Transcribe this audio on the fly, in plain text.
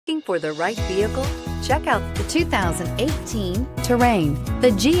Looking for the right vehicle? Check out the 2018 Terrain.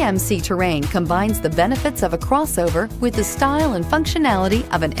 The GMC Terrain combines the benefits of a crossover with the style and functionality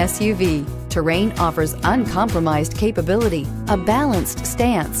of an SUV. Terrain offers uncompromised capability, a balanced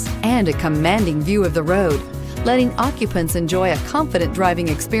stance, and a commanding view of the road, letting occupants enjoy a confident driving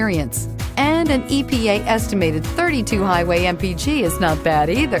experience. And an EPA estimated 32 highway MPG is not bad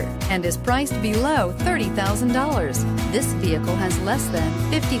either, and is priced below $30,000. This vehicle has less than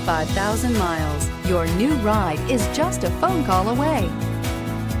 55,000 miles. Your new ride is just a phone call away.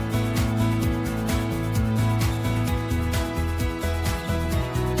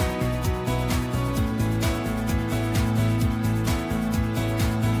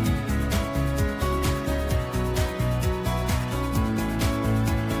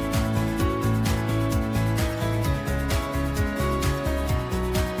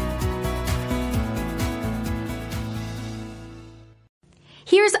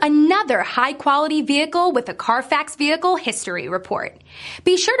 Here's another high-quality vehicle with a Carfax Vehicle History Report.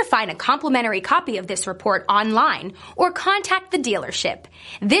 Be sure to find a complimentary copy of this report online or contact the dealership.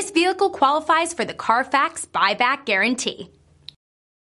 This vehicle qualifies for the Carfax Buyback Guarantee.